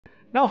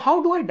Now,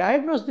 how do I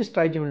diagnose this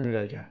trigeminal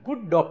neuralgia?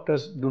 Good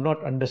doctors do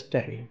not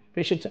understand.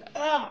 Patients say,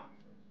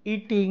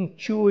 eating,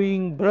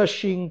 chewing,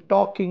 brushing,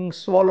 talking,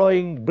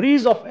 swallowing,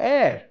 breeze of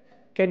air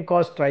can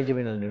cause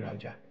trigeminal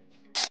neuralgia.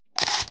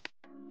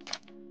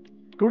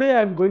 Today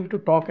I am going to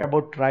talk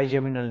about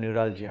trigeminal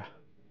neuralgia.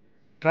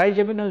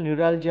 Trigeminal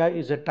neuralgia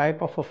is a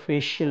type of a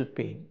facial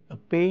pain, a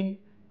pain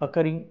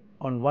occurring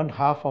on one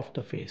half of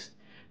the face.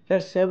 There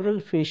are several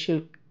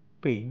facial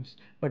pains,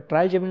 but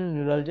trigeminal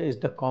neuralgia is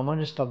the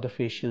commonest of the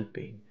facial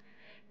pain.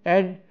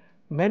 And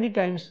many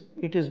times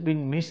it has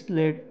been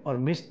misled or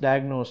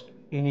misdiagnosed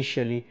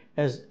initially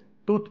as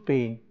tooth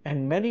pain,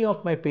 and many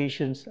of my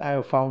patients, I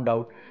have found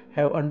out,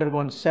 have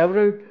undergone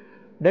several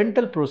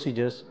dental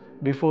procedures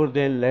before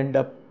they'll end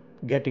up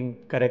getting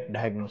correct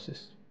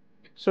diagnosis.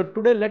 So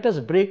today let us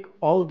break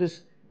all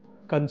these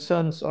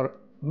concerns or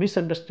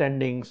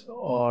misunderstandings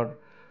or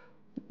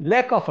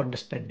lack of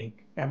understanding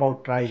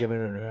about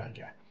trigeminal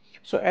neuralgia.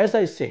 So as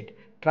I said,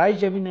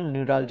 trigeminal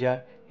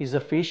neuralgia is a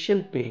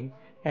facial pain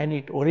and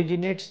it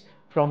originates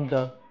from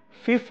the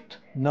fifth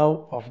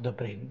nerve of the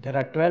brain. There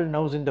are 12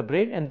 nerves in the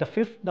brain, and the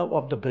fifth nerve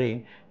of the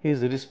brain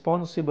is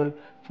responsible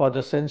for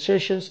the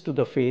sensations to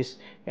the face,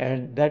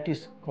 and that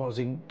is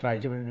causing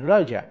trigeminal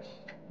neuralgia.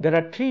 There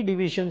are three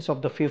divisions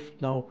of the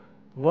fifth nerve,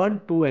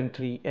 1, 2 and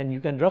 3, and you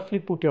can roughly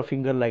put your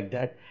finger like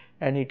that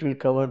and it will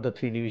cover the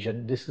three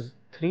divisions. This is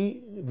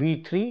 3,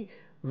 V3,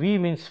 V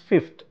means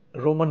fifth,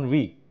 Roman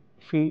V,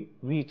 V3,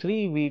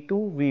 V2,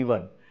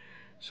 V1.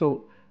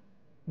 So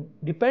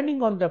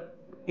depending on the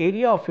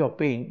area of your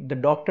pain, the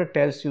doctor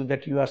tells you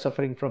that you are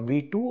suffering from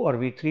V2 or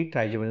V3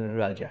 trigeminal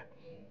neuralgia.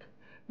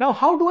 Now,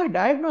 how do I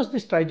diagnose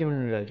this trigeminal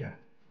neuralgia?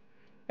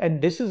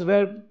 And this is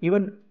where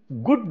even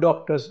good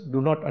doctors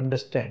do not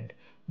understand.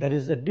 There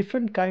is a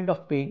different kind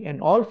of pain,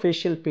 and all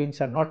facial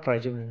pains are not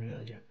trigeminal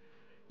neuralgia.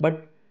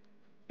 But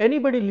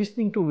anybody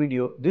listening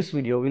to this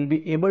video will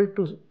be able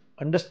to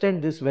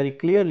understand this very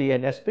clearly,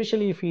 and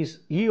especially if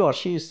he or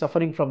she is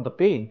suffering from the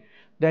pain,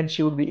 then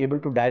she would be able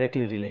to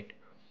directly relate.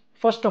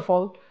 First of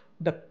all,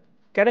 the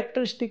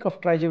characteristic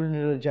of trigeminal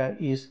neuralgia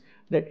is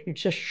that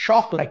it's a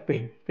shock-like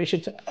pain.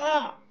 Patients say,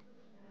 ah.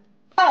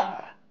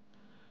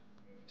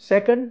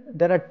 Second,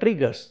 there are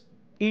triggers.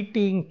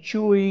 Eating,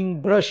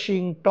 chewing,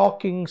 brushing,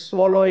 talking,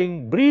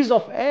 swallowing, breeze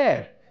of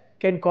air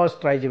can cause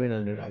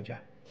trigeminal neuralgia.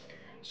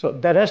 So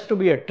there has to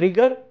be a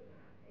trigger,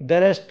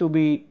 there has to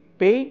be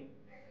pain,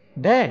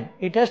 then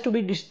it has to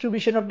be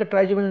distribution of the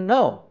trigeminal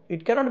nerve.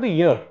 It cannot be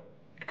here,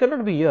 it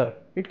cannot be here,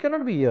 it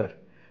cannot be here,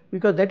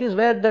 because that is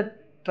where the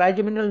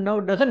trigeminal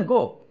nerve doesn't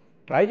go.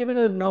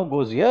 Trigeminal nerve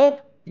goes here,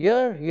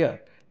 here,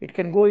 here. It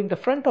can go in the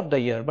front of the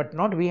ear, but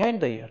not behind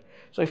the ear.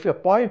 So if your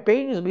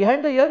pain is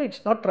behind the ear,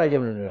 it's not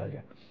trigeminal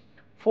neuralgia.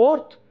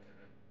 Fourth,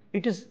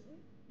 it is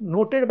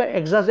noted by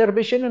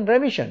exacerbation and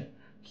remission.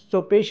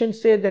 So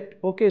patients say that,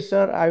 okay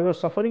sir, I was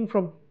suffering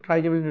from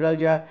trigeminal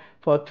neuralgia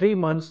for 3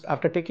 months.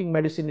 After taking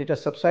medicine it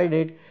has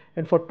subsided,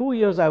 and for 2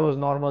 years I was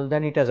normal,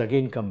 then it has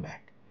again come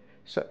back.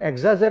 So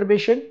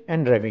exacerbation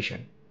and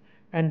remission.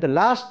 And the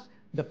last,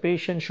 the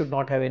patient should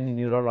not have any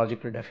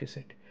neurological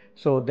deficit.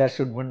 So there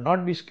should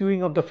not be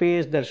skewing of the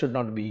face, there should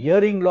not be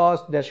hearing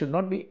loss, there should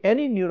not be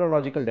any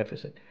neurological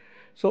deficit.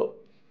 So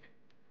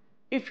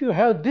if you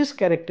have this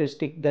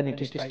characteristic, then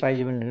it is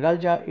trigeminal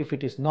neuralgia. If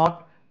it is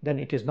not, then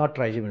it is not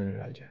trigeminal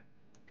neuralgia.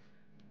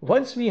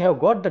 Once we have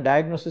got the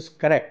diagnosis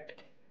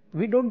correct,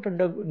 we don't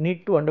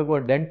need to undergo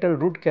a dental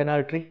root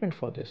canal treatment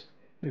for this,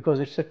 because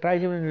it's a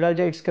trigeminal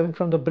neuralgia, it's coming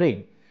from the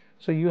brain.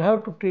 So you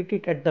have to treat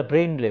it at the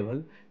brain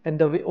level, and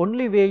the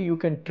only way you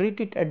can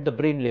treat it at the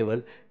brain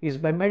level is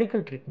by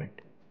medical treatment.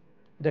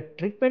 The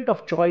treatment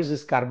of choice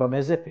is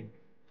carbamazepine.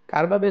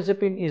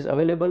 Carbamazepine is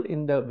available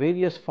in the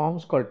various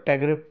forms called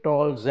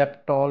Tegretol,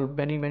 Zeptol,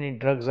 many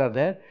drugs are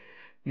there.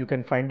 You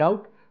can find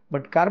out,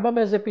 but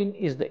carbamazepine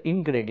is the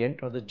ingredient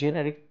or the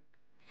generic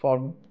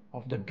form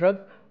of the drug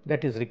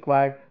that is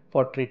required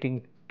for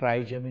treating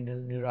trigeminal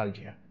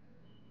neuralgia.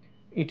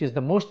 It is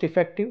the most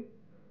effective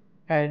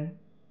and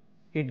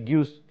it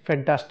gives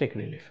fantastic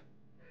relief.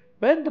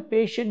 When the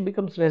patient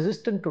becomes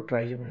resistant to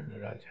trigeminal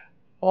neuralgia,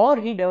 or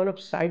he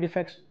develops side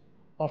effects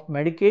of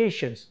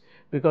medications,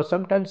 because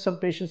sometimes some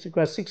patients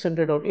require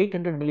 600 or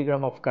 800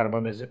 milligram of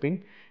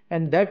carbamazepine,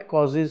 and that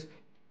causes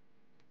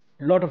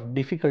a lot of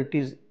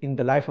difficulties in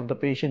the life of the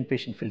patient.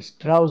 Patient feels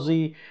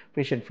drowsy,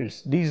 patient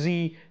feels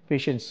dizzy,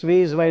 patient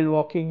sways while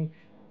walking,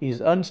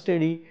 is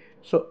unsteady.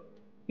 So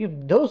if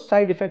those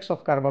side effects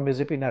of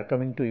carbamazepine are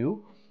coming to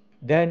you,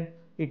 then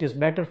it is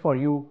better for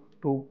you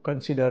to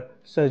consider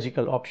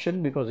surgical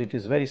option, because it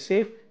is very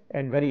safe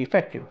and very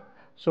effective.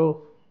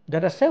 So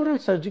there are several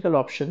surgical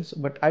options,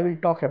 but I will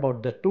talk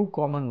about the two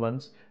common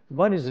ones.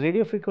 One is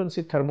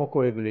radiofrequency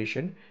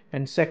thermocoagulation,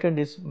 and second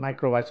is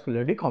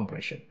microvascular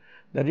decompression.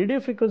 The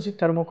radiofrequency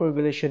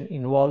thermocoagulation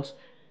involves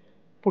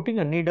putting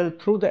a needle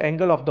through the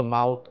angle of the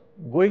mouth,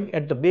 going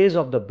at the base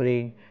of the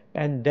brain,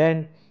 and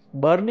then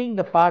burning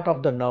the part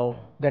of the nerve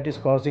that is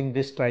causing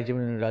this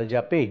trigeminal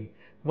neuralgia pain.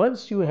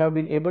 Once you have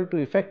been able to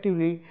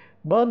effectively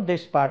burn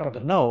this part of the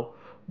nerve,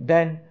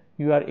 then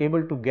you are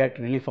able to get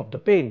relief of the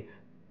pain.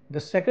 The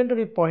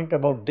secondary point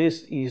about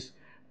this is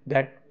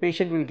that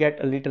patient will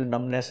get a little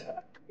numbness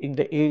in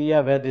the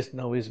area where this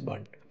nerve is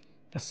burnt.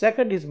 The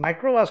second is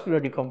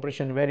microvascular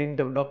decompression, wherein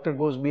the doctor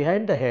goes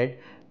behind the head,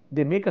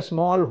 they make a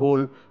small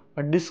hole,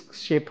 a disc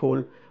shaped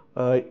hole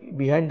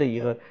behind the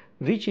ear,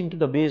 reach into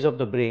the base of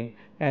the brain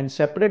and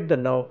separate the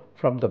nerve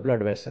from the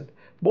blood vessel.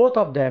 Both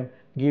of them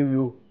give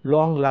you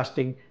long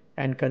lasting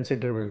and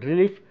considerable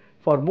relief.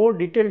 For more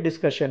detailed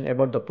discussion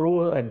about the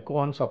pros and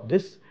cons of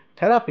this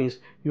therapies,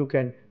 you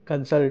can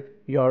consult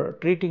your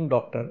treating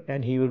doctor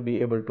and he will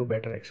be able to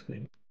better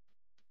explain.